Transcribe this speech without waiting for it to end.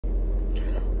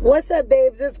What's up,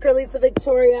 babes? It's Curlysa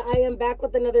Victoria. I am back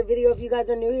with another video. If you guys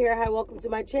are new here, hi, welcome to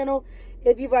my channel.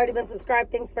 If you've already been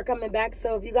subscribed, thanks for coming back.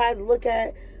 So if you guys look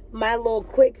at my little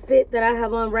quick fit that I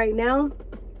have on right now,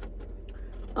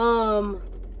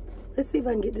 let's see if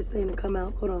I can get this thing to come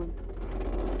out. Hold on.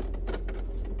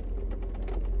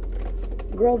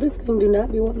 Girl, this thing do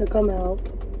not be wanting to come out.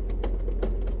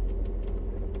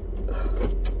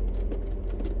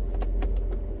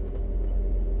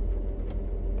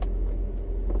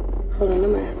 Hold on,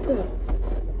 I'm gonna have to.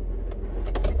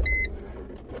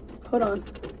 Hold on.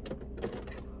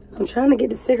 I'm trying to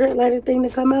get the cigarette lighter thing to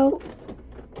come out.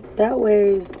 That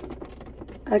way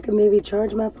I can maybe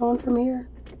charge my phone from here.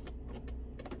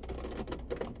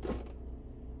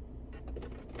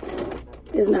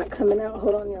 It's not coming out.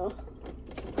 Hold on, y'all.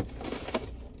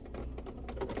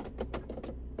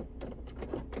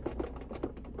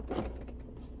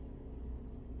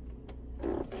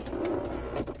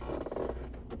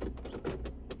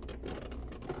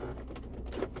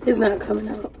 It's not coming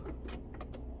out.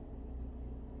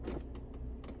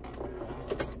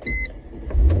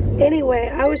 Anyway,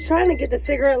 I was trying to get the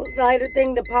cigarette lighter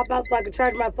thing to pop out so I could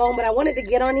charge my phone, but I wanted to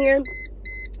get on here,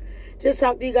 just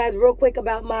talk to you guys real quick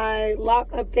about my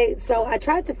lock update. So I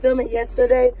tried to film it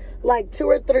yesterday like 2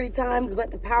 or 3 times,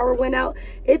 but the power went out.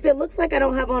 If it looks like I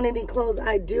don't have on any clothes,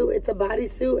 I do. It's a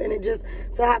bodysuit, and it just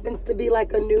so happens to be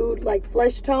like a nude, like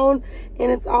flesh tone,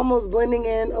 and it's almost blending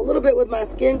in a little bit with my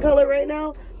skin color right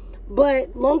now.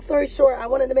 But long story short, I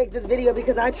wanted to make this video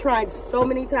because I tried so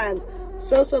many times,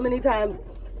 so many times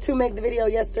to make the video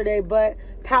yesterday, but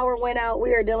power went out.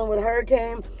 We are dealing with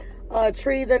hurricane.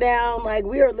 Trees are down. Like,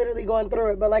 we are literally going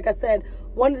through it. But like I said,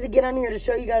 wanted to get on here to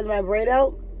show you guys my braid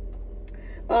out.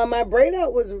 My braid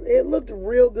out it looked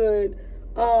real good.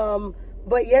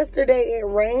 But yesterday it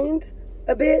rained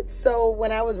a bit. So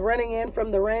when I was running in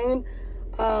from the rain,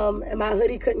 and my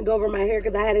hoodie couldn't go over my hair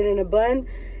because I had it in a bun,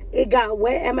 it got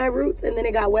wet at my roots, and then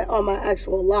it got wet on my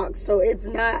actual locks. So it's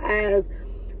not as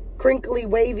crinkly,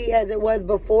 wavy as it was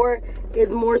before.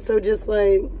 It's more so just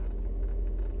like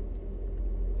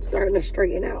starting to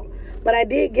straighten out. But I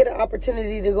did get an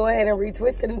opportunity to go ahead and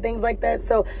retwist it and things like that.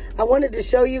 So I wanted to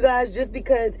show you guys, just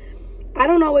because I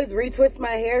don't always retwist my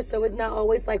hair, so it's not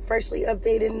always like freshly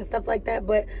updated and stuff like that.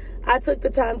 But I took the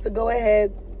time to go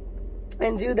ahead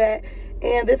and do that.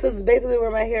 And this is basically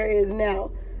where my hair is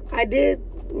now. I did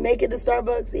make it to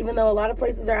Starbucks, even though a lot of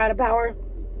places are out of power.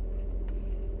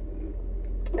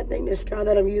 I think this straw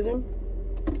that I'm using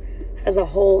has a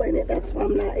hole in it. That's why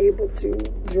I'm not able to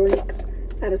drink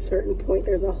at a certain point.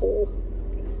 There's a hole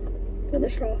in the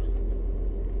straw.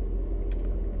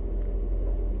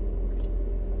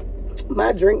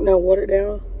 My drink now watered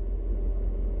down.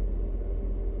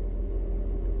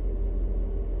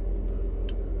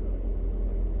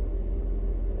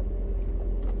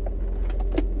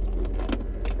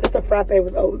 It's a frappe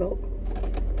with oat milk.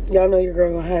 Y'all know your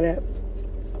girl gonna have that.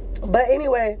 But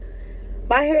anyway,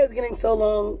 my hair is getting so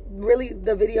long. Really,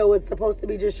 the video was supposed to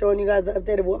be just showing you guys the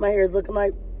update of what my hair is looking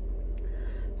like.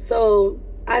 So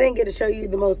I didn't get to show you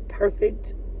the most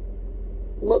perfect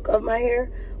look of my hair,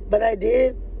 but I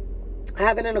did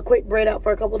have it in a quick braid out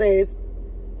for a couple days.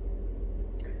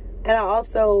 And I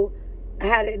also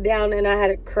had it down and I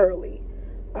had it curly.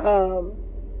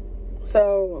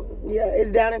 So yeah,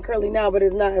 it's down and curly now, but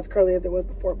it's not as curly as it was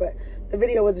before. But the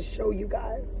video was to show you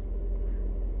guys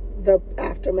the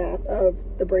aftermath of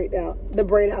the braid out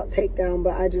takedown,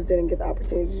 but I just didn't get the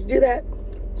opportunity to do that.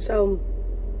 So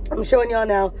I'm showing y'all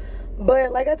now.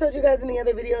 But like I told you guys in the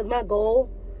other videos, my goal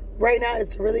right now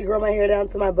is to really grow my hair down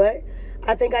to my butt.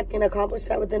 I think I can accomplish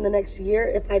that within the next year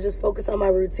if I just focus on my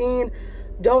routine.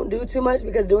 Don't do too much,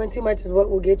 because doing too much is what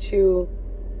will get you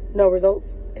no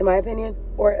results, in my opinion,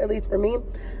 or at least for me.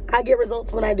 I get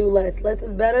results when I do less. Less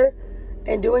is better,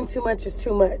 and doing too much is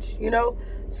too much, you know?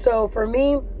 So for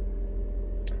me,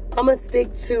 I'm gonna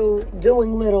stick to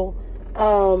doing little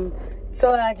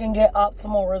so that I can get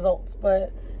optimal results.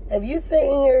 But if you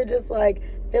sitting here just like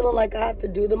feeling like I have to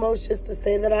do the most just to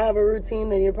say that I have a routine,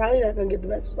 then you're probably not gonna get the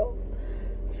best results.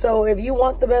 So if you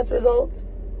want the best results,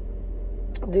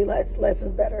 do less. Less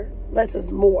is better. Less is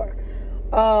more.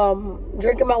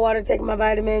 Drinking my water, taking my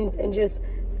vitamins, and just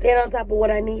staying on top of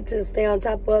what I need to stay on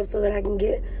top of so that I can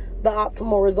get the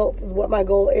optimal results is what my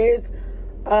goal is.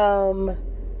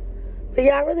 But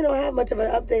yeah, I really don't have much of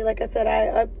an update. Like I said,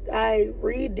 I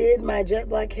redid my jet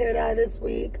black hair dye this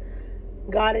week.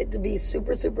 Got it to be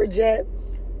super jet.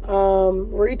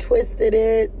 Retwisted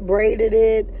it, braided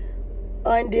it,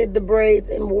 undid the braids,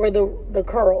 and wore the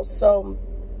curls. So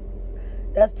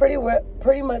that's pretty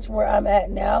much where I'm at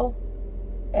now.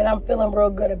 And I'm feeling real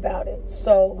good about it.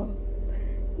 So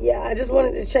yeah, I just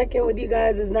wanted to check in with you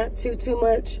guys. It's not too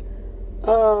much.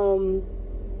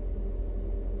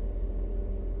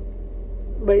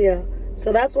 But yeah,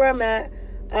 so that's where I'm at.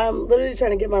 I'm literally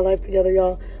trying to get my life together,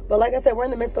 y'all. But like I said, we're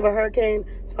in the midst of a hurricane,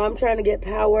 so I'm trying to get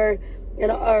power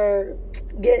and or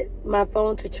get my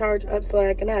phone to charge up so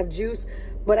I can have juice.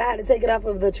 But I had to take it off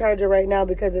of the charger right now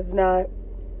because it's not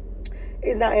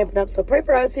amping up. So pray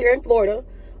for us here in Florida,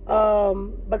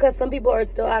 because some people are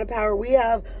still out of power. We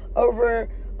have over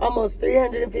almost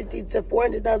 350 to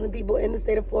 400,000 people in the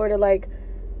state of Florida, like,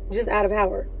 just out of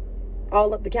power,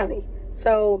 all up the county.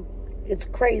 So it's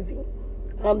crazy.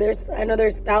 I know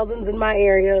there's thousands in my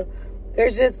area.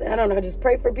 There's just, I don't know, just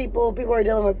pray for people. People are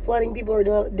dealing with flooding. People are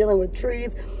dealing with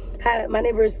trees. My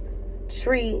neighbor's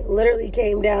tree literally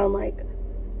came down, like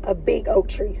a big oak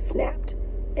tree snapped,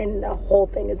 and the whole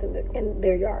thing is in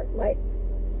their yard. Like,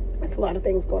 it's a lot of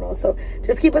things going on. So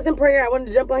just keep us in prayer. I wanted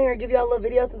to jump on here and give y'all a little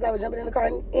video since I was jumping in the car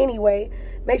anyway.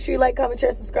 Make sure you like, comment,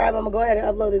 share, subscribe. I'm going to go ahead and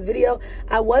upload this video.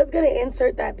 I was going to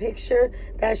insert that picture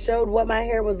that showed what my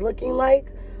hair was looking like,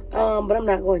 but I'm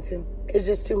not going to. It's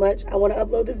just too much. I want to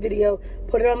upload this video,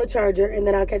 put it on the charger, and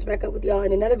then I'll catch back up with y'all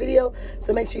in another video.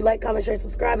 So make sure you like, comment, share,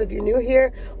 subscribe. If you're new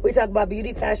here, we talk about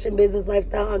beauty, fashion, business,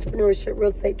 lifestyle, entrepreneurship,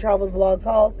 real estate, travels, vlogs,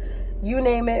 hauls, you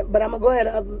name it. But I'm going to go ahead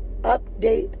and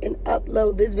update and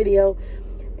upload this video.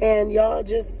 And y'all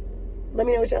just let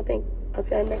me know what y'all think. I'll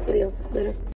see y'all in the next video. Later.